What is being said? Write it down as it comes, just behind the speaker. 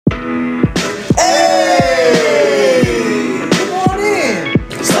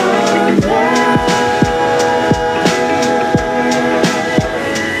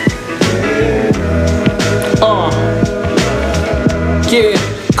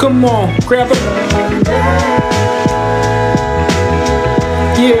Come on, grab it.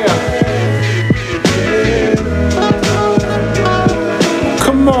 Yeah.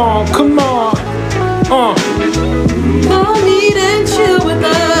 Come on, come on. No need and chill with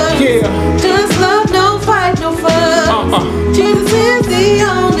us. Yeah. Just love, no fight, no fuss. Jesus is the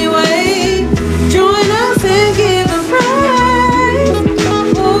only way. Join us and give him praise.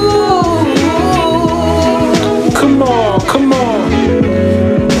 Ooh. Come on, come on.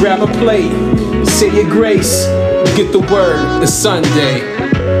 Grab a plate, say your grace, get the word, it's Sunday.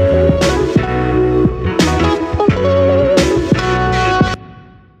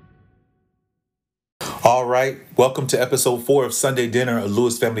 All right, welcome to episode 4 of Sunday Dinner, a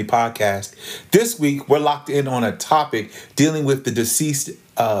Lewis Family Podcast. This week, we're locked in on a topic dealing with the deceased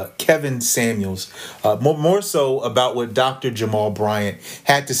Kevin Samuels, more so about what Dr. Jamal Bryant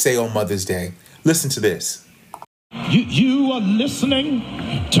had to say on Mother's Day. Listen to this. You are listening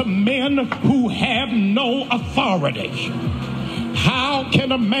to men who have no authority. How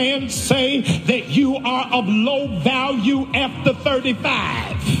can a man say that you are of low value after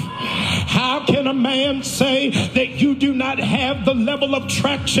 35? How can a man say that you do not have the level of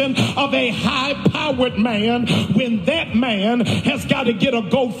traction of a high-powered man when that man has got to get a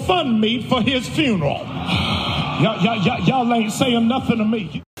GoFundMe for his funeral? Y'all ain't saying nothing to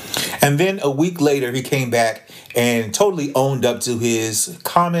me. And then a week later, he came back and totally owned up to his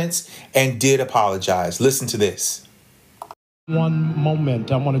comments and did apologize. Listen to this. One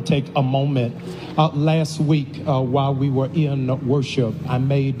moment, I want to take a moment. Last week, while we were in worship, I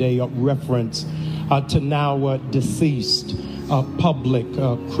made a reference to now deceased public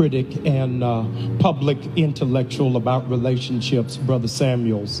critic and public intellectual about relationships, Brother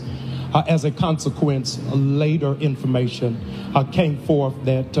Samuels. As a consequence, later information came forth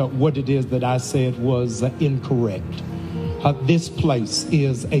that what it is that I said was incorrect. This place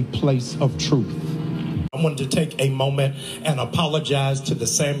is a place of truth. I wanted to take a moment and apologize to the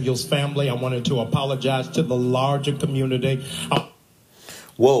Samuels family. I wanted to apologize to the larger community.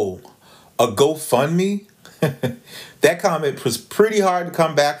 Whoa, a GoFundMe? That comment was pretty hard to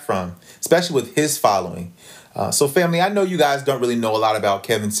come back from, especially with his following. So family, I know you guys don't really know a lot about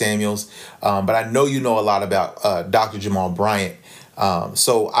Kevin Samuels, but I know you know a lot about Dr. Jamal Bryant.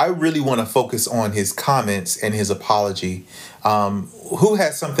 So I really want to focus on his comments and his apology. Who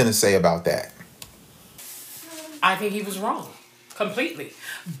has something to say about that? I think he was wrong, completely.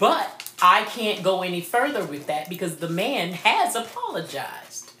 But I can't go any further with that because the man has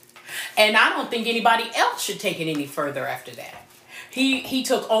apologized. And I don't think anybody else should take it any further after that. He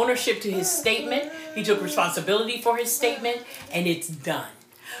took ownership to his statement. He took responsibility for his statement, and it's done.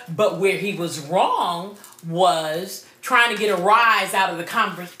 But where he was wrong was trying to get a rise out of the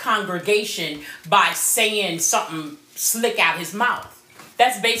congregation by saying something slick out his mouth.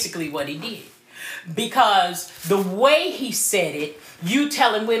 That's basically what he did. Because the way he said it, you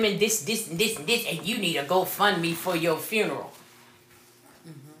telling women this, and this, and you need a GoFundMe for your funeral.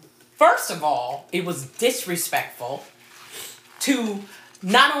 First of all, it was disrespectful to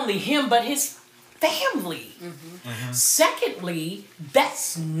not only him, but his family. Secondly,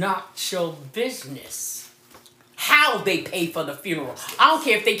 that's not your business. How they pay for the funeral. I don't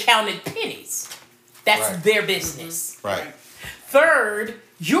care if they counted pennies. That's their business. Right. Third,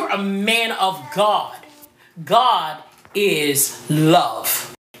 you're a man of God. God is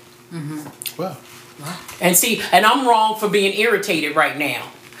love. Well, And see, and I'm wrong for being irritated right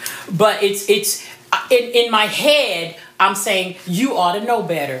now. But it's in my head, I'm saying, you ought to know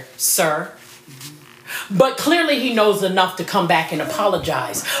better, sir. But clearly he knows enough to come back and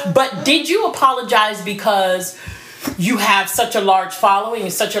apologize. But did you apologize because you have such a large following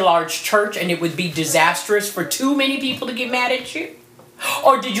and such a large church and it would be disastrous for too many people to get mad at you?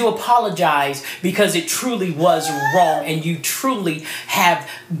 Or did you apologize because it truly was wrong and you truly have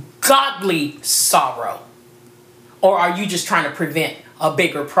godly sorrow? Or are you just trying to prevent a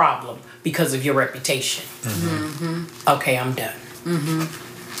bigger problem because of your reputation? Okay, I'm done.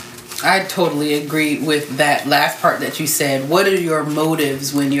 I totally agree with that last part that you said. What are your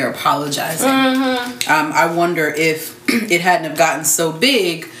motives when you're apologizing? I wonder if it hadn't have gotten so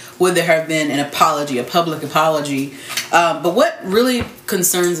big, would there have been an apology, a public apology? But what really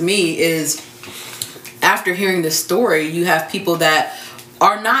concerns me is after hearing this story, you have people that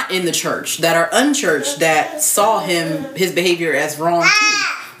are not in the church, that are unchurched, that saw his behavior as wrong too.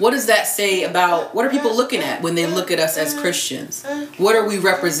 What does that say about, what are people looking at when they look at us as Christians? What are we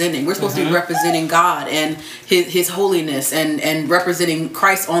representing? We're supposed to be representing God and his holiness and representing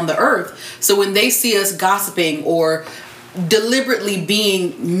Christ on the earth. So when they see us gossiping or deliberately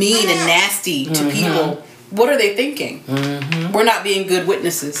being mean and nasty to people, what are they thinking? We're not being good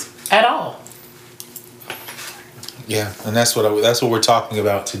witnesses at all. Yeah, and that's what we're talking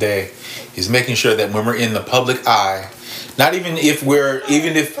about today, is making sure that when we're in the public eye, not even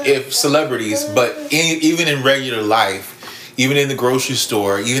if celebrities, but even in regular life, even in the grocery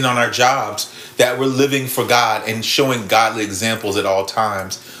store, even on our jobs, that we're living for God and showing godly examples at all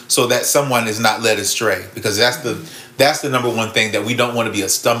times, so that someone is not led astray. Because that's the number one thing, that we don't want to be a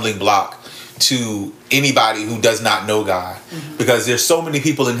stumbling block to anybody who does not know God. Because there's so many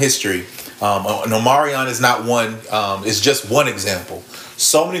people in history. And Omarion is not one, is just one example.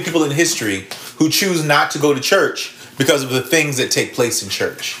 So many people in history who choose not to go to church because of the things that take place in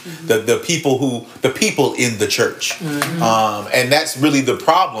church, the people in the church, and that's really the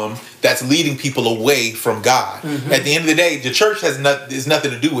problem that's leading people away from God. At the end of the day, the church has nothing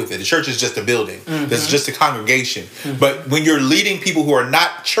to do with it. The church is just a building. It's just a congregation. But when you're leading people who are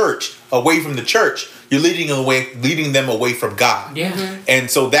not church away from the church, you're leading them away from God. And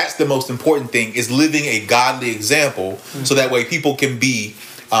so that's the most important thing, is living a godly example, so that way people can be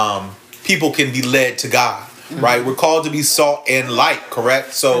led to God. Right, we're called to be salt and light.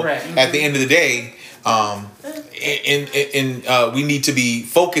 Correct. So at the end of the day, we need to be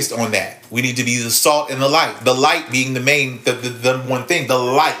focused on that. We need to be the salt and the light. The light being the one thing. The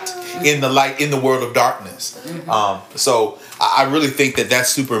light in the world of darkness. So I really think that that's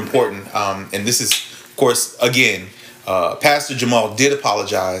super important. And this is, of course, again, Pastor Jamal did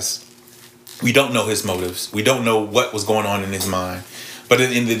apologize. We don't know his motives. We don't know what was going on in his mind. But at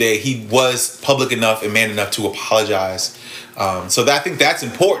the end of the day, he was public enough and man enough to apologize. So I think that's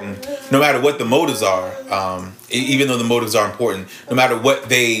important, no matter what the motives are. Even though the motives are important, no matter what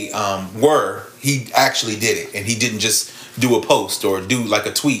they were, he actually did it. And he didn't just do a post or do like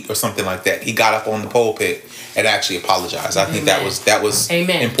a tweet or something like that. He got up on the pulpit and actually apologized. I think that was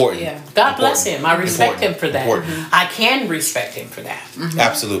important. Yeah. God bless him. I respect him for that. I can respect him for that.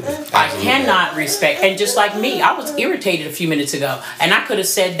 Absolutely. I cannot respect. And just like me, I was irritated a few minutes ago, and I could have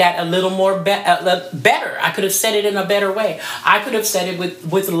said that a little more better. I could have said it in a better way. I could have said it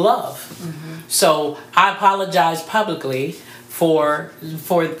with love. So I apologize publicly for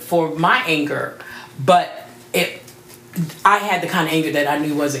my anger, but I had the kind of anger that I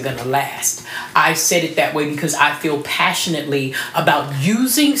knew wasn't going to last. I said it that way because I feel passionately about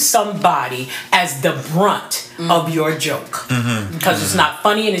using somebody as the brunt of your joke. Because it's not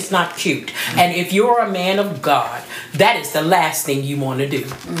funny and it's not cute. And if you're a man of God, that is the last thing you want to do.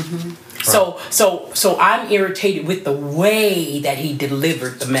 So I'm irritated with the way that he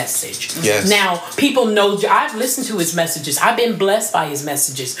delivered the message. Yes. Now, people know, I've listened to his messages. I've been blessed by his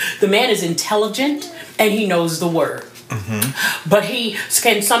messages. The man is intelligent and he knows the word. But he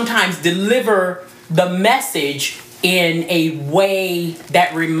can sometimes deliver the message in a way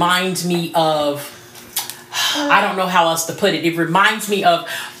that reminds me of, I don't know how else to put it. It reminds me of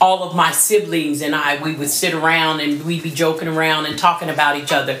all of my siblings and we would sit around and we'd be joking around and talking about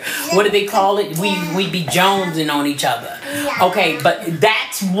each other. What do they call it? We'd be jonesing on each other. Okay, but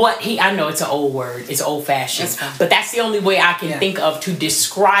that's what I know it's an old word. It's old fashioned. But that's the only way I can think of to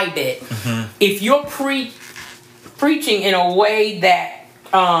describe it. If you're preaching in a way that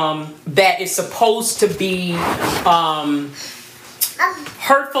that is supposed to be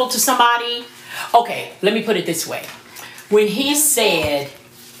hurtful to somebody. Okay, let me put it this way. When he said,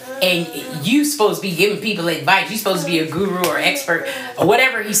 and you supposed to be giving people advice, you supposed to be a guru or expert, or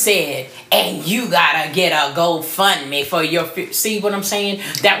whatever he said, and you gotta get a GoFundMe for your... See what I'm saying?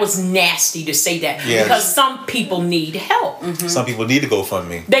 That was nasty to say that. Yes. Because some people need help. Some people need to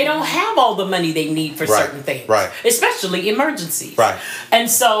GoFundMe. They don't have all the money they need for certain things. Right. Especially emergencies. Right. And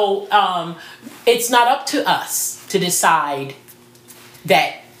so it's not up to us to decide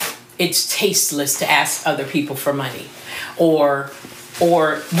that it's tasteless to ask other people for money, or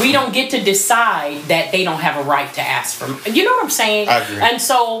we don't get to decide that they don't have a right to ask for money. You know what I'm saying? I agree. And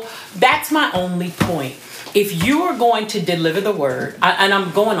so that's my only point. If you are going to deliver the word, and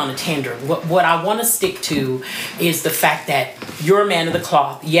I'm going on a tangent, what I want to stick to is the fact that you're a man of the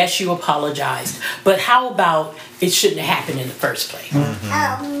cloth. Yes, you apologized, but how about it shouldn't have happened in the first place?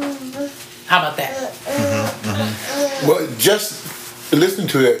 How about that? Well, just listen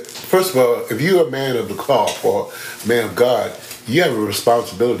to it. First of all, if you're a man of the cloth or a man of God, you have a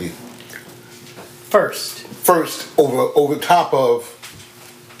responsibility. First, over top of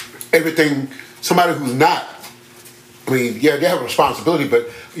everything. Somebody who's not. I mean, yeah, they have a responsibility, but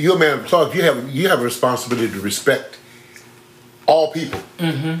you're a man of the cloth. You have a responsibility to respect all people,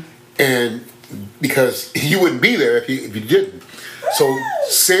 and because you wouldn't be there if you didn't. So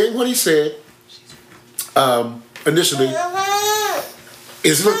saying what he said initially.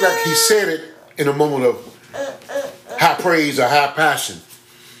 It looked like he said it in a moment of praise or high passion.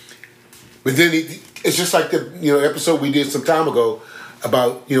 But then it's just like the episode we did some time ago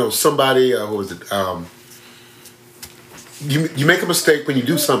about somebody what was it? You make a mistake when you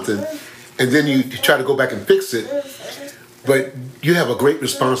do something, and then you try to go back and fix it. But you have a great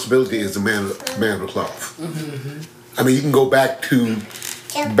responsibility as a man of the cloth. Mm-hmm. I mean, you can go back in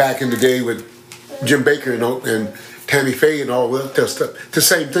the day with Jim Baker and Tammy Faye and all that stuff. It's the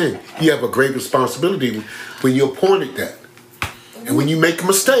same thing. You have a great responsibility when you're appointed that. And when you make a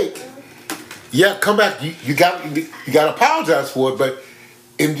mistake, come back. You got to apologize for it. But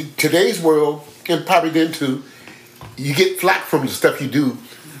in today's world, and probably then too, you get flack from the stuff you do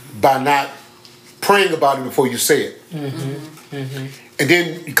by not praying about it before you say it. Mm-hmm. Mm-hmm. And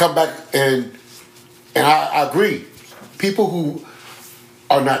then you come back and I agree. People who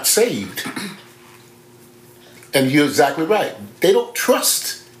are not saved, and you're exactly right, they don't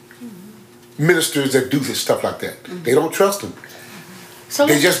trust ministers that do this stuff like that. Mm-hmm. They don't trust them. So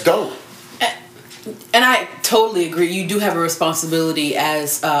they just don't. And I totally agree. You do have a responsibility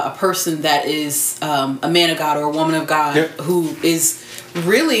as a person that is a man of God or a woman of God who is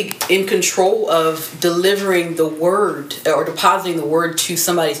really in control of delivering the word or depositing the word to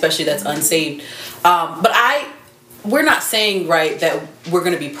somebody, especially that's unsaved. But we're not saying, right, that we're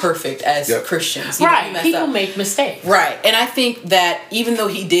going to be perfect as Christians. Right. People make mistakes. Right. And I think that even though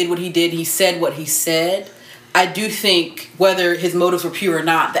he did what he did, he said what he said, I do think whether his motives were pure or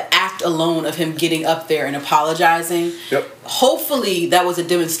not, the act alone of him getting up there and apologizing, hopefully that was a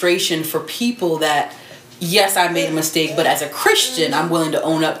demonstration for people that, yes, I made a mistake, but as a Christian, I'm willing to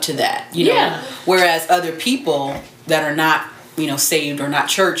own up to that. You know? Whereas other people that are not, saved or not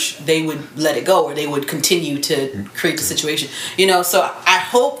church, they would let it go or they would continue to create the situation. So I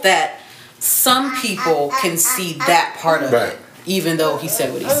hope that some people can see that part of it, even though he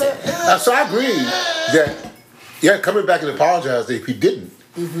said what he said. So I agree that, coming back and apologizing if he didn't,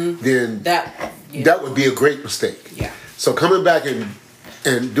 then that would be a great mistake. Yeah. So coming back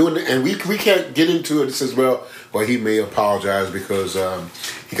and doing it, and we can't get into it and says, well, he may apologize because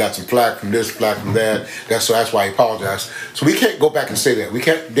he got some flack from this, flack from that. That's why he apologized. So we can't go back and say that.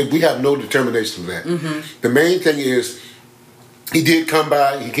 We have no determination of that. Mm-hmm. The main thing is he did come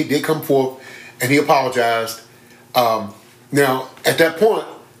by, he did come forth, and he apologized. Now, at that point,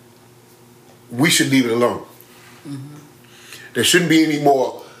 we should leave it alone. Mm-hmm. There shouldn't be any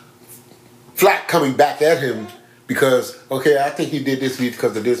more flack coming back at him because, I think he did this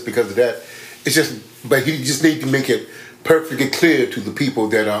because of this, because of that. It's just, but he just needs to make it perfectly clear to the people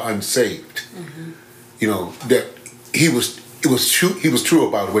that are unsaved. Mm-hmm. That he was true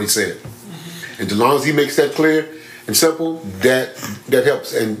about what he said. Mm-hmm. And as long as he makes that clear and simple, that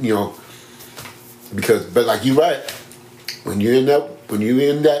helps. And but like you're right, when you're in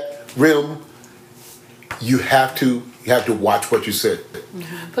that realm, you have to watch what you said.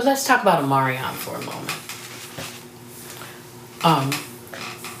 Mm-hmm. But let's talk about Omarion for a moment.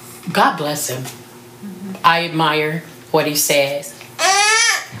 God bless him. Mm-hmm. I admire what he says.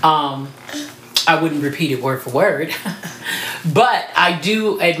 I wouldn't repeat it word for word, but I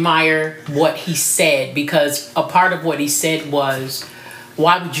do admire what he said because a part of what he said was,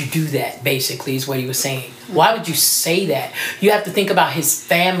 why would you do that, basically, is what he was saying. Why would you say that? You have to think about his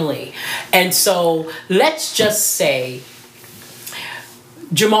family. And so let's just say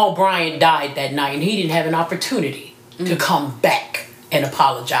Jamal Bryant died that night and he didn't have an opportunity to come back and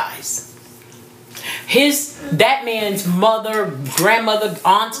apologize. That man's mother, grandmother,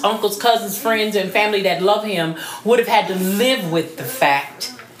 aunts, uncles, cousins, friends, and family that love him would have had to live with the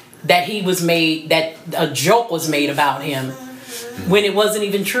fact that that a joke was made about him when it wasn't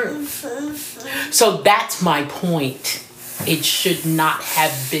even true. So that's my point. It should not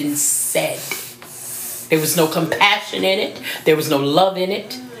have been said. There was no compassion in it. There was no love in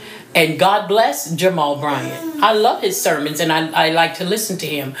it. And God bless Jamal Bryant. I love his sermons and I like to listen to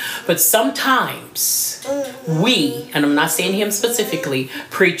him. But sometimes we, and I'm not saying him specifically,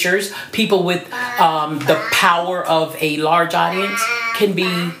 preachers, people with the power of a large audience can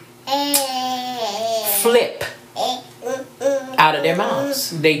be flip out of their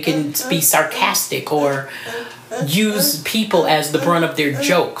mouths. They can be sarcastic or use people as the brunt of their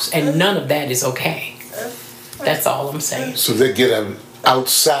jokes. And none of that is okay. That's all I'm saying. So they get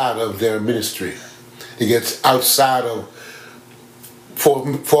outside of their ministry. It gets outside of, for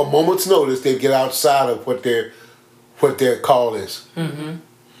a moment's notice, they get outside of what their call is. Mm-hmm.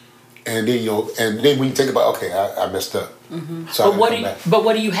 And then when you think about, okay, I messed up. Mm-hmm. So but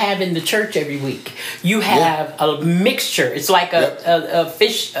what do you have in the church every week? You have a mixture. It's like a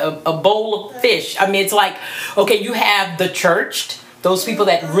fish, a bowl of fish. I mean, it's like, okay, you have the churched those people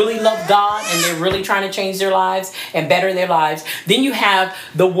that really love God and they're really trying to change their lives and better their lives. Then you have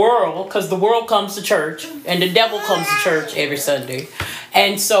the world, because the world comes to church and the devil comes to church every Sunday.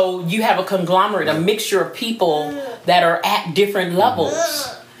 And so you have a conglomerate, a mixture of people that are at different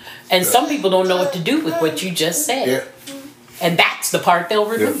levels. And some people don't know what to do with what you just said. Yeah. And that's the part they'll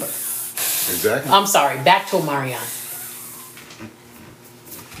remember. Yeah. Exactly. I'm sorry, back to Omarion.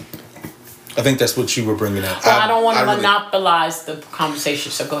 I think that's what you were bringing up. I don't want to really- monopolize the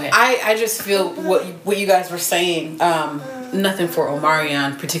conversation, so go ahead. I just feel what you guys were saying. Nothing for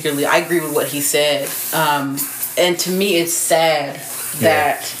Omarion particularly. I agree with what he said. And to me, it's sad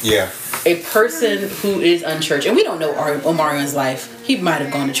that Yeah. a person who is unchurched, and we don't know Omarion's life. He might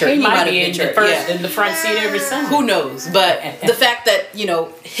have gone to church. He might have be been in to the church. in the front seat every Sunday. Who knows? But the fact that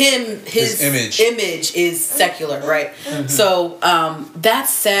his image is secular, right? Mm-hmm. So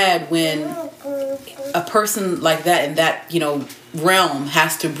that's sad when a person like that in that realm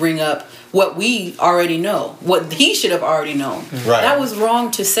has to bring up what we already know, what he should have already known. Right. That was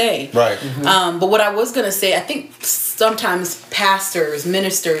wrong to say. Right. But what I was gonna say, I think sometimes pastors,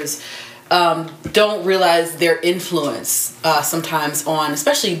 ministers, don't realize their influence sometimes on,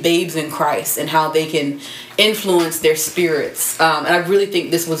 especially babes in Christ, and how they can influence their spirits. And I really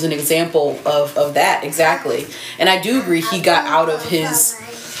think this was an example of that exactly. And I do agree he got out of his.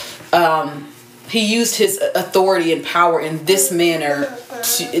 He used his authority and power in this manner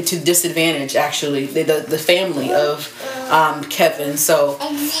to disadvantage, actually, the family of Kevin. So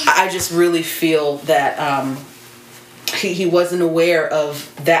I just really feel that he wasn't aware of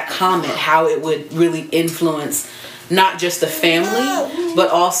that comment, how it would really influence not just the family, but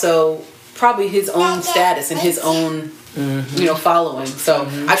also probably his own status and his own, following. So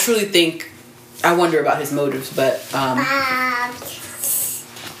I truly think, I wonder about his motives, but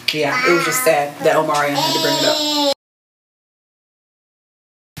yeah, it was just sad that Omarion had to bring it up.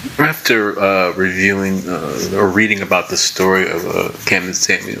 After reviewing or reading about the story of Kevin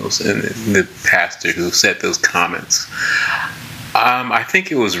Samuels and the pastor who said those comments, I think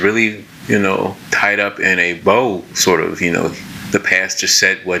it was really, tied up in a bow, sort of. The pastor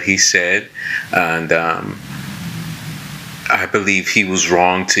said what he said, and I believe he was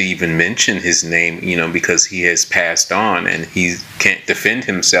wrong to even mention his name, because he has passed on and he can't defend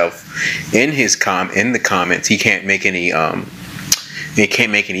himself in the comments. He can't make any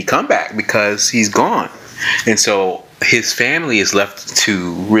comeback because he's gone. And so his family is left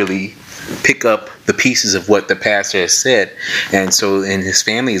to really pick up the pieces of what the pastor has said. And his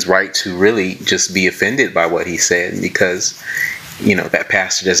family is right to really just be offended by what he said, because that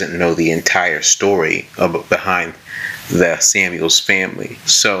pastor doesn't know the entire story behind the Samuels family.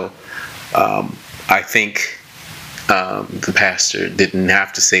 So I think the pastor didn't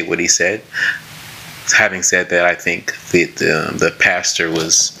have to say what he said. Having said that, I think the pastor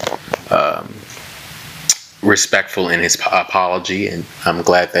was respectful in his apology, and I'm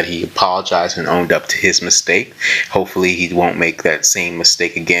glad that he apologized and owned up to his mistake. Hopefully he won't make that same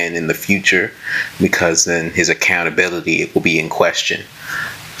mistake again in the future, because then his accountability will be in question.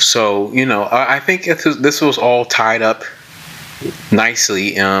 So, I think this was all tied up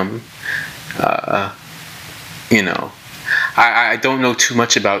nicely. I don't know too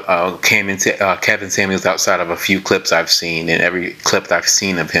much about Kevin Samuels outside of a few clips I've seen. And every clip that I've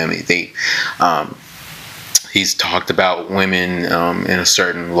seen of him, he's talked about women in a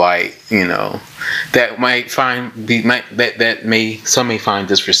certain light, that some may find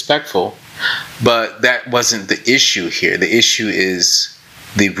disrespectful, but that wasn't the issue here. The issue is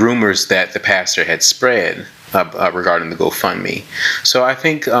the rumors that the pastor had spread regarding the GoFundMe. So I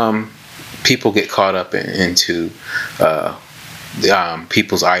think people get caught up into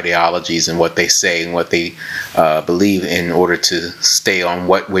people's ideologies and what they say and what they believe in order to stay on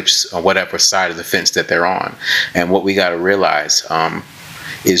whatever side of the fence that they're on. And what we got to realize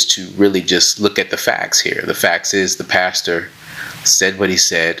is to really just look at the facts here. The facts is the pastor said what he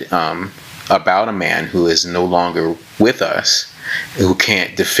said about a man who is no longer with us, who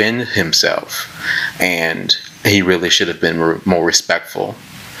can't defend himself, and he really should have been more respectful.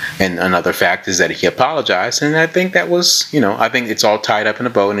 And another fact is that he apologized, and I think that was, I think it's all tied up in a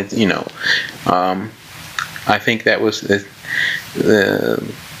bow, and I think that was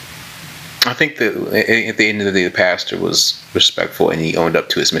I think that at the end of the day, the pastor was respectful and he owned up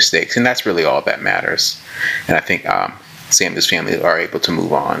to his mistakes, and that's really all that matters. And I think Sam and his family are able to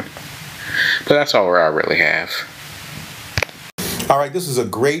move on. But that's all I really have. All right, this was a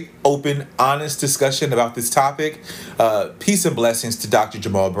great, open, honest discussion about this topic. Peace and blessings to Dr.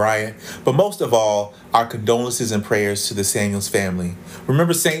 Jamal Bryant. But most of all, our condolences and prayers to the Samuels family.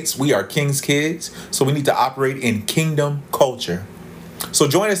 Remember, saints, we are King's kids, so we need to operate in kingdom culture. So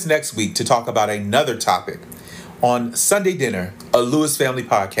join us next week to talk about another topic on Sunday Dinner, a Lewis Family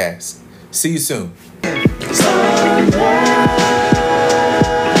podcast. See you soon. Sunday.